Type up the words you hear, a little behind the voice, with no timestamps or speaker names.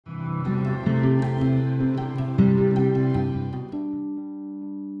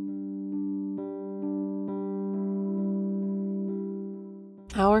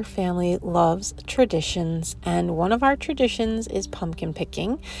Our family loves traditions, and one of our traditions is pumpkin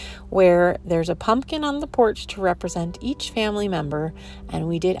picking, where there's a pumpkin on the porch to represent each family member, and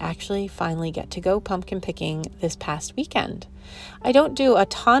we did actually finally get to go pumpkin picking this past weekend. I don't do a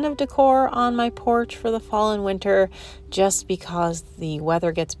ton of decor on my porch for the fall and winter just because the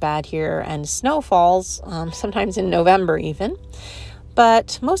weather gets bad here and snow falls, sometimes in November even.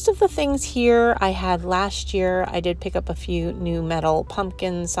 But most of the things here I had last year. I did pick up a few new metal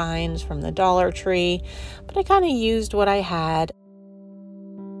pumpkin signs from the Dollar Tree, but I kind of used what I had.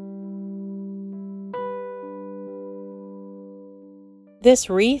 This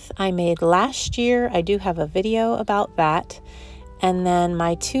wreath I made last year. I do have a video about that. And then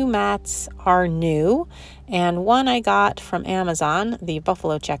my two mats are new, and one I got from Amazon, the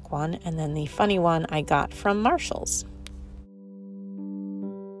buffalo check one, and then the funny one I got from Marshall's.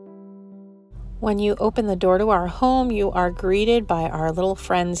 When you open the door to our home, you are greeted by our little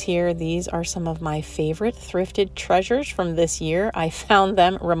friends here. These are some of my favorite thrifted treasures from this year. I found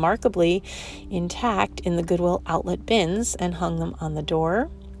them remarkably intact in the Goodwill outlet bins and hung them on the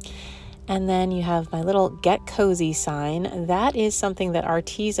door. And then you have my little Get Cozy sign. That is something that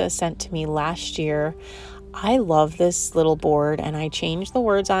Arteza sent to me last year. I love this little board, and I change the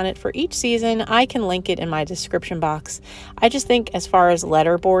words on it for each season. I can link it in my description box. I just think as far as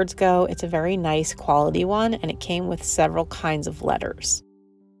letter boards go, it's a very nice quality one, and it came with several kinds of letters.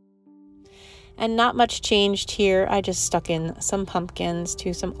 And not much changed here. I just stuck in some pumpkins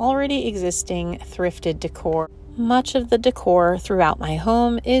to some already existing thrifted decor. Much of the decor throughout my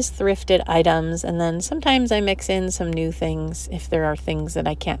home is thrifted items, and then sometimes I mix in some new things if there are things that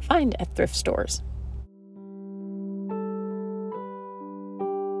I can't find at thrift stores.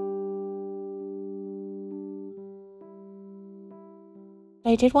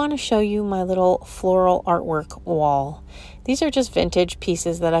 I did want to show you my little floral artwork wall. These are just vintage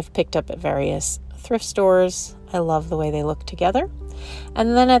pieces that I've picked up at various thrift stores. I love the way they look together.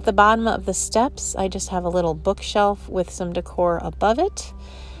 And then at the bottom of the steps, I just have a little bookshelf with some decor above it.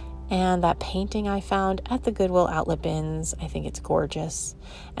 And that painting I found at the Goodwill outlet bins, I think it's gorgeous.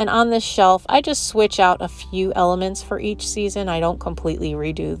 And on this shelf, I just switch out a few elements for each season. I don't completely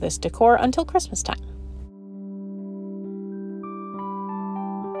redo this decor until Christmas time.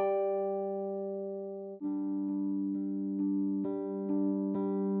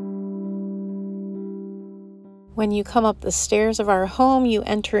 When you come up the stairs of our home, you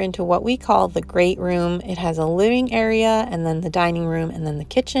enter into what we call the great room. It has a living area, and then the dining room, and then the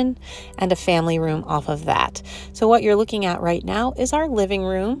kitchen, and a family room off of that. So what you're looking at right now is our living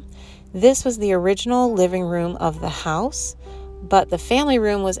room. This was the original living room of the house, but the family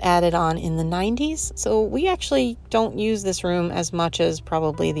room was added on in the 90s. So we actually don't use this room as much as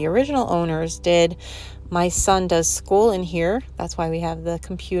probably the original owners did. My son does school in here. That's why we have the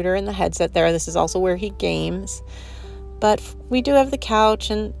computer and the headset there. This is also where he games. But we do have the couch,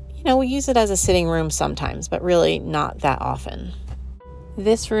 and we use it as a sitting room sometimes, but really not that often.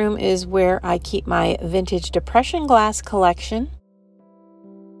 This room is where I keep my vintage depression glass collection.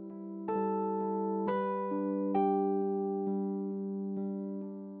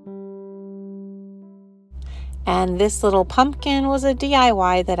 And this little pumpkin was a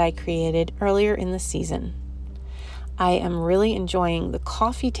DIY that I created earlier in the season. I am really enjoying the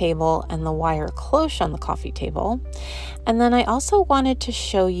coffee table and the wire cloche on the coffee table. And then I also wanted to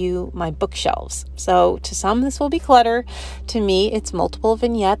show you my bookshelves. So to some, this will be clutter. To me, it's multiple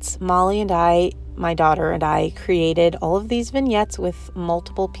vignettes. Molly and I, my daughter and I, created all of these vignettes with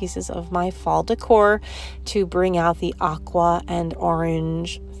multiple pieces of my fall decor to bring out the aqua and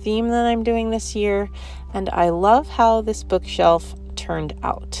orange theme that I'm doing this year. And I love how this bookshelf turned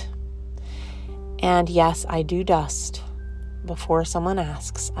out. And yes, I do dust. Before someone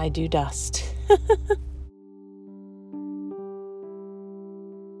asks, I do dust.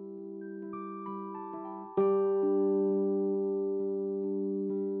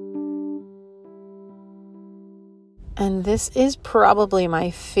 And this is probably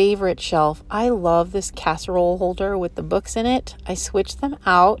my favorite shelf. I love this casserole holder with the books in it. I switch them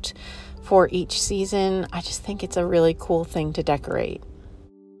out for each season. I just think it's a really cool thing to decorate.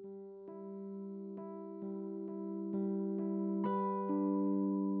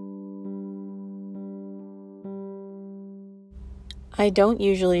 I don't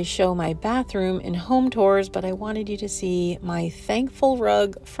usually show my bathroom in home tours, but I wanted you to see my thankful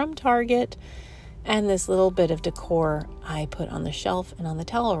rug from Target and this little bit of decor I put on the shelf and on the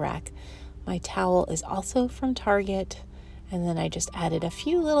towel rack. My towel is also from Target, And then I just added a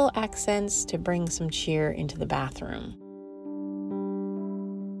few little accents to bring some cheer into the bathroom.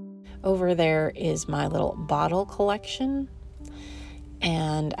 Over there is my little bottle collection,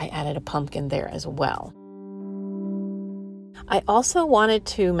 and I added a pumpkin there as well. I also wanted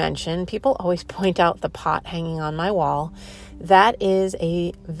to mention, people always point out the pot hanging on my wall. That is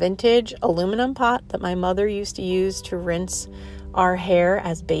a vintage aluminum pot that my mother used to use to rinse our hair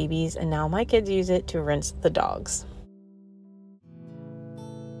as babies, and now my kids use it to rinse the dogs.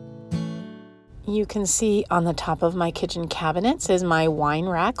 You can see on the top of my kitchen cabinets is my wine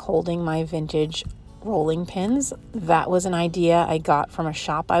rack holding my vintage rolling pins. That was an idea I got from a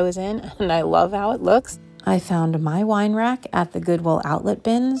shop I was in, and I love how it looks. I found my wine rack at the Goodwill outlet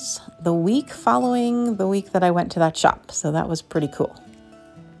bins the week following the week that I went to that shop, so that was pretty cool.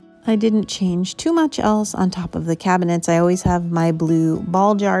 I didn't change too much else on top of the cabinets. I always have my blue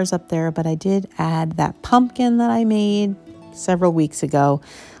ball jars up there, but I did add that pumpkin that I made several weeks ago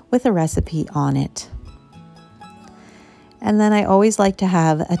with a recipe on it. And then I always like to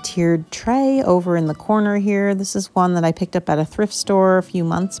have a tiered tray over in the corner here. This is one that I picked up at a thrift store a few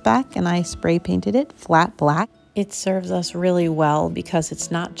months back, and I spray painted it flat black. It serves us really well because it's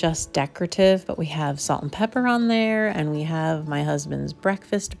not just decorative, but we have salt and pepper on there, and we have my husband's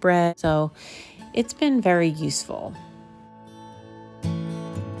breakfast bread. So it's been very useful.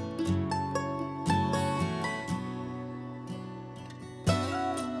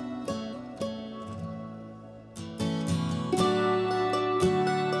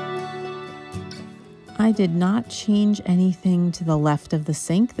 I did not change anything to the left of the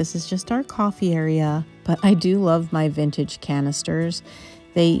sink. This is just our coffee area, but I do love my vintage canisters.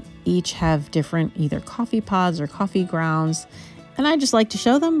 They each have different either coffee pods or coffee grounds, and I just like to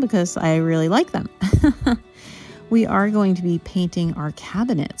show them because I really like them. We are going to be painting our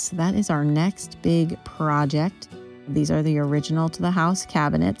cabinets. That is our next big project. These are the original to the house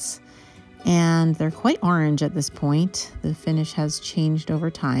cabinets, and they're quite orange at this point. The finish has changed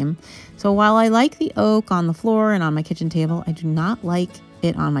over time. So while I like the oak on the floor and on my kitchen table, I do not like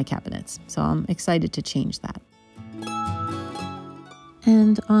it on my cabinets. So I'm excited to change that.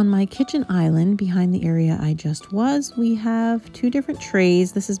 And on my kitchen island behind the area I just was, we have two different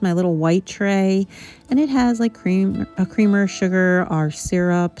trays. This is my little white tray, and it has like creamer, sugar, our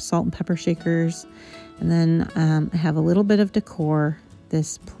syrup, salt and pepper shakers. And then I have a little bit of decor.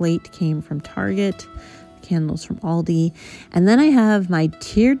 This plate came from Target, candles from Aldi. And then I have my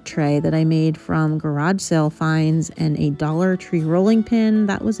tiered tray that I made from garage sale finds and a Dollar Tree rolling pin.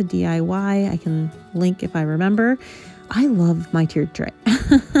 That was a DIY. I can link if I remember. I love my tiered tray.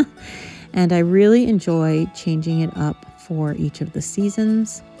 And I really enjoy changing it up for each of the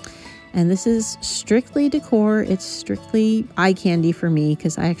seasons. And this is strictly decor. It's strictly eye candy for me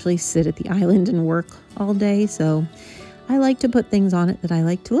because I actually sit at the island and work all day. So I like to put things on it that I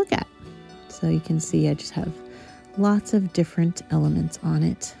like to look at. So you can see I just have lots of different elements on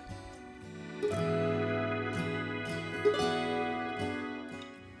it.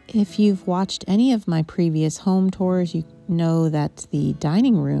 If you've watched any of my previous home tours, you know that the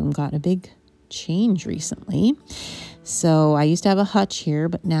dining room got a big change recently. So I used to have a hutch here,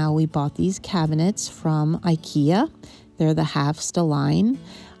 but now we bought these cabinets from IKEA. They're the Havsta line.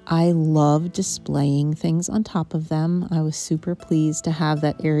 I love displaying things on top of them. I was super pleased to have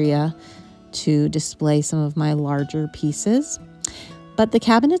that area to display some of my larger pieces. But the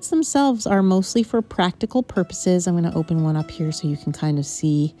cabinets themselves are mostly for practical purposes. I'm going to open one up here so you can kind of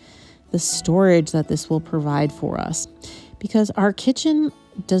see the storage that this will provide for us. Because our kitchen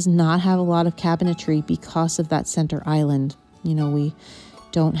does not have a lot of cabinetry because of that center island. You know, we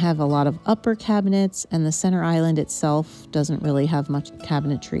don't have a lot of upper cabinets, and the center island itself doesn't really have much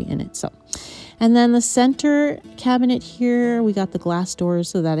cabinetry in it. And then the center cabinet here, we got the glass doors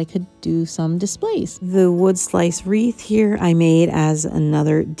so that I could do some displays. The wood slice wreath here I made as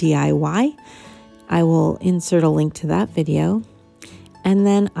another DIY. I will insert a link to that video. And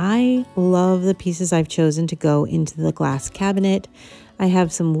then I love the pieces I've chosen to go into the glass cabinet. I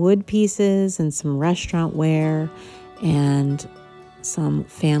have some wood pieces and some restaurant ware and some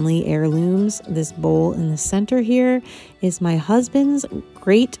family heirlooms. This bowl in the center here is my husband's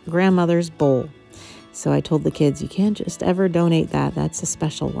great-grandmother's bowl. So I told the kids, you can't just ever donate that. That's a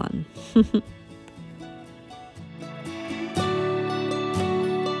special one.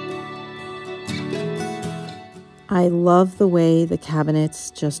 I love the way the cabinets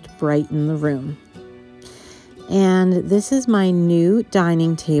just brighten the room. And this is my new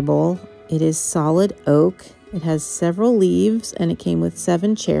dining table. It is solid oak. It has several leaves and it came with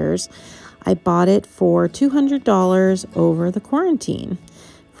 7 chairs. I bought it for $200 over the quarantine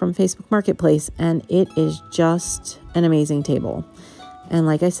from Facebook Marketplace, and it is just an amazing table. And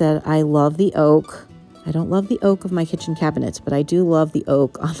like I said, I love the oak. I don't love the oak of my kitchen cabinets, but I do love the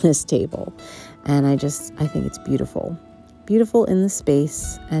oak on this table. And I think it's beautiful. Beautiful in the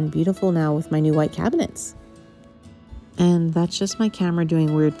space and beautiful now with my new white cabinets. And that's just my camera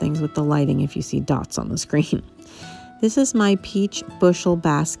doing weird things with the lighting if you see dots on the screen. This is my peach bushel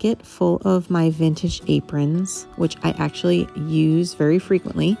basket full of my vintage aprons, which I actually use very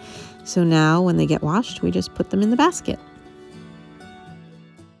frequently. So now when they get washed, we just put them in the basket.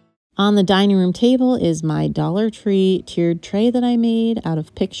 On the dining room table is my Dollar Tree tiered tray that I made out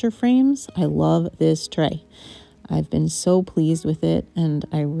of picture frames. I love this tray. I've been so pleased with it, and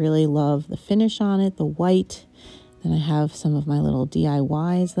I really love the finish on it, the white. Then I have some of my little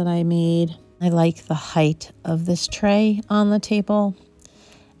DIYs that I made. I like the height of this tray on the table.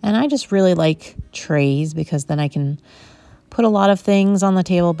 And I just really like trays because then I can put a lot of things on the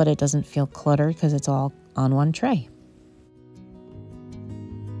table, but it doesn't feel cluttered because it's all on one tray.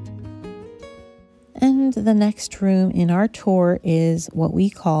 And the next room in our tour is what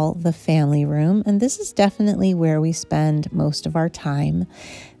we call the family room. And this is definitely where we spend most of our time.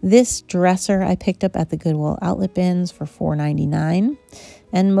 This dresser I picked up at the Goodwill outlet bins for $4.99.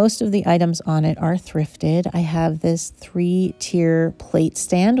 And most of the items on it are thrifted. I have this 3-tier plate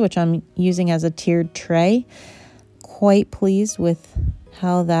stand, which I'm using as a tiered tray. Quite pleased with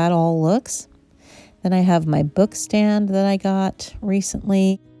how that all looks. Then I have my book stand that I got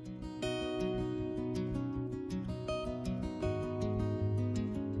recently.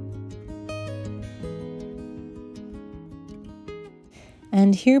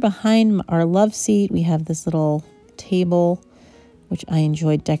 And here behind our love seat, we have this little table, which I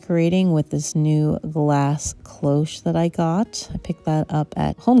enjoyed decorating with this new glass cloche that I got. I picked that up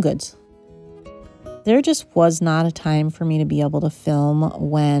at HomeGoods. There just was not a time for me to be able to film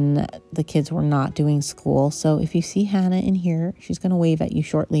when the kids were not doing school. So if you see Hannah in here, she's going to wave at you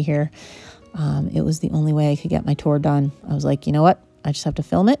shortly here. It was the only way I could get my tour done. I was like, you know what? I just have to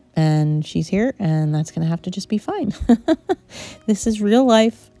film it, and she's here, and that's going to have to just be fine. This is real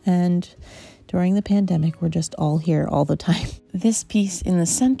life, and during the pandemic, we're just all here all the time. This piece in the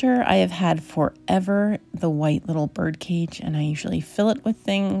center I have had forever, the white little bird cage, and I usually fill it with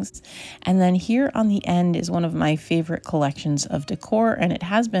things. And then here on the end is one of my favorite collections of decor, and it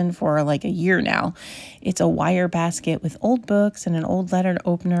has been for like a year now. It's a wire basket with old books and an old letter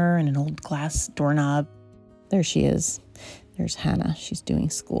opener and an old glass doorknob. There she is. There's Hannah. She's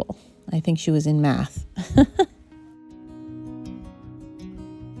doing school. I think she was in math.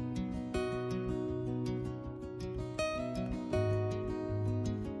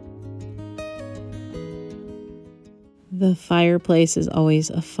 The fireplace is always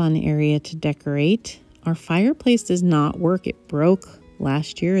a fun area to decorate. Our fireplace does not work. It broke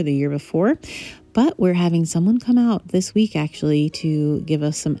last year or the year before, but we're having someone come out this week actually to give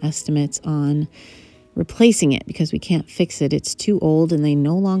us some estimates on replacing it because we can't fix it. It's too old and they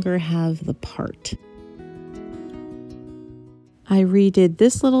no longer have the part. I redid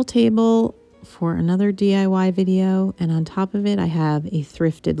this little table for another DIY video, and on top of it I have a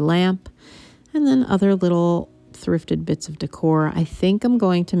thrifted lamp and then other little thrifted bits of decor. I think I'm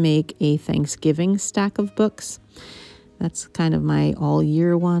going to make a Thanksgiving stack of books. That's kind of my all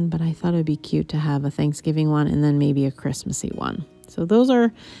year one, but I thought it would be cute to have a Thanksgiving one and then maybe a Christmassy one. So those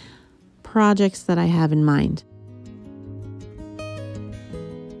are projects that I have in mind.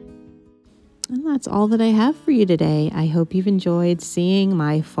 And that's all that I have for you today. I hope you've enjoyed seeing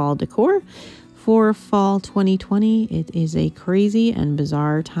my fall decor for fall 2020. It is a crazy and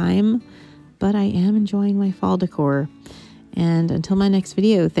bizarre time, but I am enjoying my fall decor. And until my next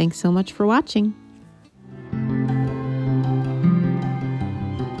video, thanks so much for watching.